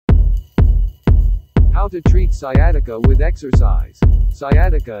How to treat sciatica with exercise.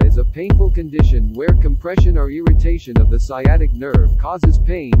 Sciatica is a painful condition where compression or irritation of the sciatic nerve causes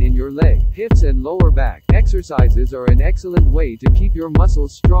pain in your leg, hips and lower back. Exercises are an excellent way to keep your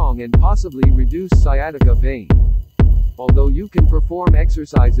muscles strong and possibly reduce sciatica pain. Although you can perform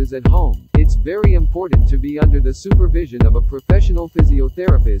exercises at home, it's very important to be under the supervision of a professional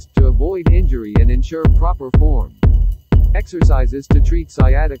physiotherapist to avoid injury and ensure proper form. Exercises to treat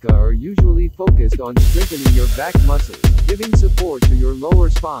sciatica are usually focused on strengthening your back muscles, giving support to your lower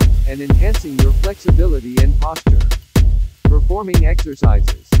spine, and enhancing your flexibility and posture. Performing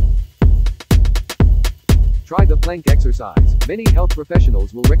exercises. Try the plank exercise. Many health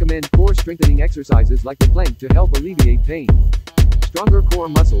professionals will recommend core strengthening exercises like the plank to help alleviate pain. Stronger core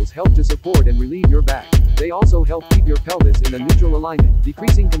muscles help to support and relieve your back. They also help keep your pelvis in a neutral alignment,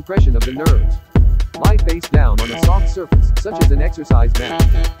 decreasing compression of the nerves. Lie face down on a soft surface, such as an exercise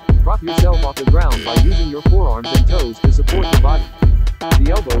mat. Prop yourself off the ground by using your forearms and toes to support the body. The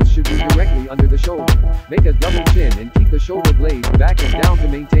elbows should be directly under the shoulder. Make a double chin and keep the shoulder blades back and down to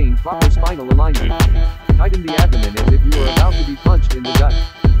maintain proper spinal alignment. Tighten the abdomen as if you are about to be punched in the gut.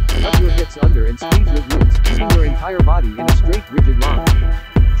 Tuck your hips under and squeeze your glutes, keeping your entire body in a straight, rigid line.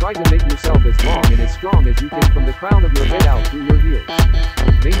 Try to make yourself as long and as strong as you can from the crown of your head out through your heels.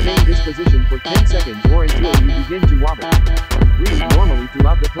 Maintain this position for 10 seconds or until you begin to wobble. Breathe normally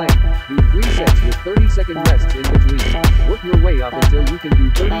throughout the plank. Do 3 sets with 30-second rests in between. Work your way up until you can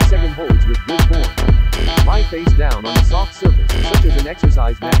do 30-second holds with good form. Lie face down on a soft surface, such as an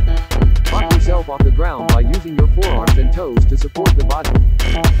exercise mat. Prop yourself off the ground by using your forearms and toes to support the body.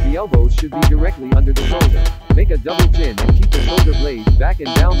 The elbows should be directly under the shoulder. Make a double chin and keep the shoulder blades back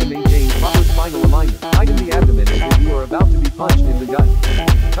and down to maintain proper spinal alignment. Tighten the abdomen as if you are about to be punched in the gut.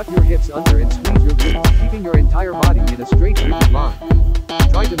 Tuck your hips under and squeeze your glutes, keeping your entire body in a straight, rigid line.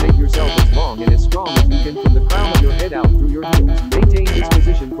 Try to make yourself as long and as strong as you can from the crown of your head out through your heels. Maintain this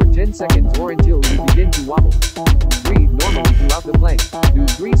position for 10 seconds or until you begin to wobble. Breathe normally throughout the plank. Do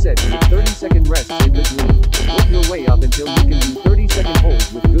 3 sets with 30-second rests in between. Work your way up until you can do 30-second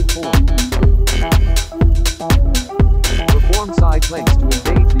holds with good form. Perform side planks to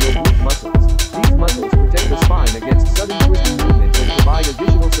engage the oblique muscles. These muscles protect the spine against sudden twisting movements and provide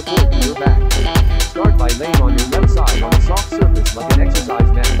additional support to your back. Start by laying on your left side on a soft surface like an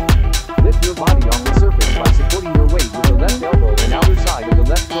exercise mat. Lift your body off the surface by supporting your weight with the left elbow and outer side of the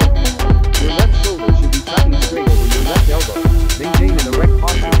left foot. Your left shoulder should be tracking straight over your left elbow. Maintain an erect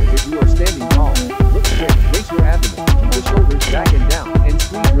posture as if you are standing tall. Look straight, raise your abdomen, keep the shoulders back and down, and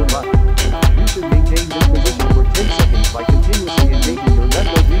squeeze your butt. You should maintain this position for 10 seconds by continuously engaging your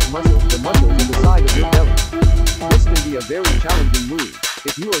left oblique muscles, the muscles at the side of your belly. This can be a very challenging move.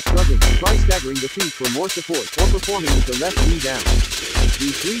 If you are struggling, try staggering the feet for more support or performing with the left knee down. Do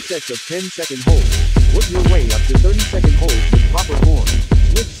 3 sets of 10-second holds. Work your way up to 30-second holds with proper form.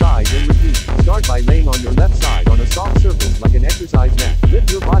 Switch sides and repeat. Start by laying on your left side on a soft surface like an exercise mat.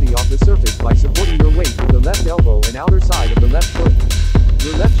 Lift your body off the surface by supporting your weight with the left elbow and outer side of the left foot.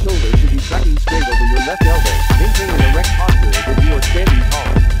 Your left shoulder should be tracking straight over your left elbow. Maintain an erect posture as if you are standing tall.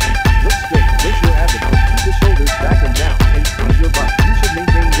 Look straight, raise your abdomen, keep the shoulders back and down, and squeeze your butt. You should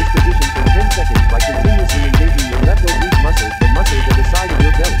maintain this position for 10 seconds by continuously engaging your left oblique muscles, the muscles at the side of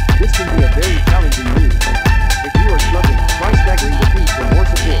your belly. This can be a very challenging move. If you are struggling, try staggering the feet for more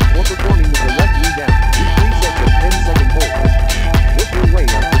support or performing with the left knee down. Do 3 sets of 10-second holds. Work your way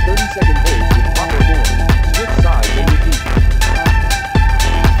up to 30-second holds with proper form. Switch sides and repeat.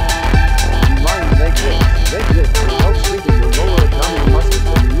 Do lying leg lifts. Leg lifts will help strengthen your lower abdominal muscles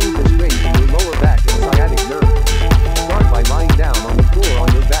and remove the strain from your lower back and sciatic nerve. Start by lying down on the floor on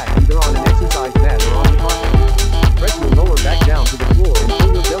your back, either on an exercise mat or on the carpet. Press your lower back down to the floor and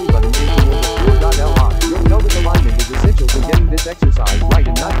pull your belly button into over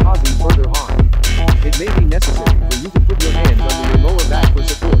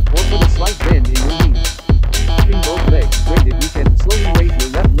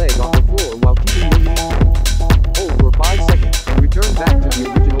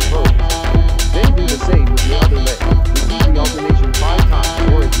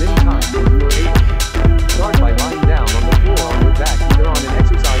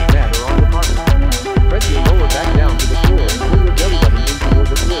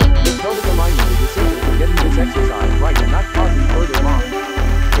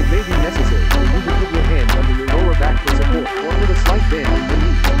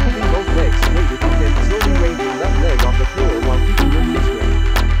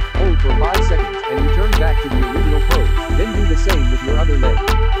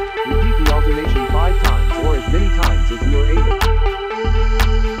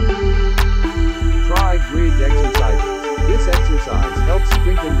exercise helps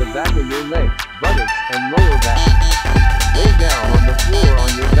strengthen the back of your legs, buttocks, and lower back. Lay down on the floor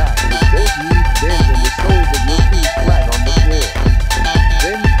on your back with both knees bent and the soles of your feet flat on the floor.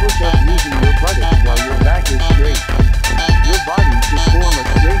 Then push up using your buttocks while your back is straight. Your body should form a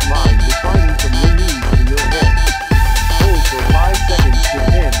straight line declining from your knees to your head. Hold for 5 seconds to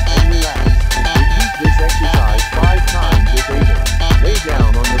 10 and relax. Repeat this exercise 5 times if able. Lay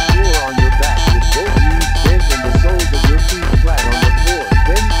down on the floor on your back with both knees bent and the soles of your feet flat on the floor.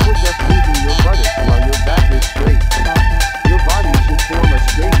 Then push up using your buttocks while your back is straight. Your body should form a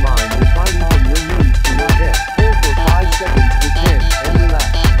straight line declining from your knees to your head. Hold for 5 seconds to 10 and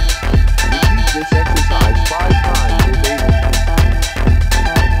relax. Repeat this exercise 5 times if able.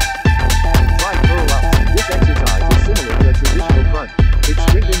 Try curl up. This exercise is similar to a traditional crunch. It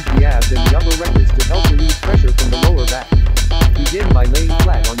strengthens the abs and the upper rectus to help relieve pressure from the lower back. Begin by laying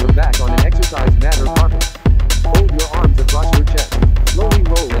flat on your back on an exercise mat or carpet. Hold your arms across your chest. Slowly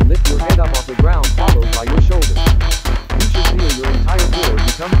roll and lift your head up off the ground followed by your shoulders. You should feel your entire core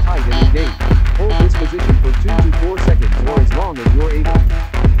become tight and engaged. Hold this position for 2 to 4 seconds or as long as you're able.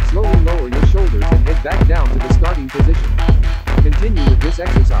 Slowly lower your shoulders and head back down to the starting position. Continue with this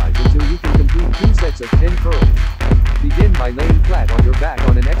exercise until you can complete 2 sets of 10 curls. Begin by laying flat on your back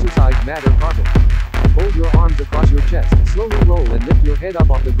on an exercise mat or carpet. Hold your arms across your chest. Slowly roll and lift your head up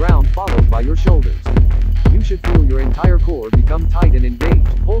off the ground followed by your shoulders. You should feel your entire core become tight and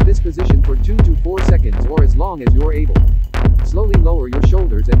engaged. Hold this position for 2 to 4 seconds or as long as you're able. Slowly lower your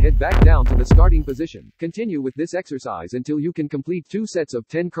shoulders and head back down to the starting position. Continue with this exercise until you can complete 2 sets of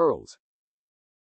 10 curls.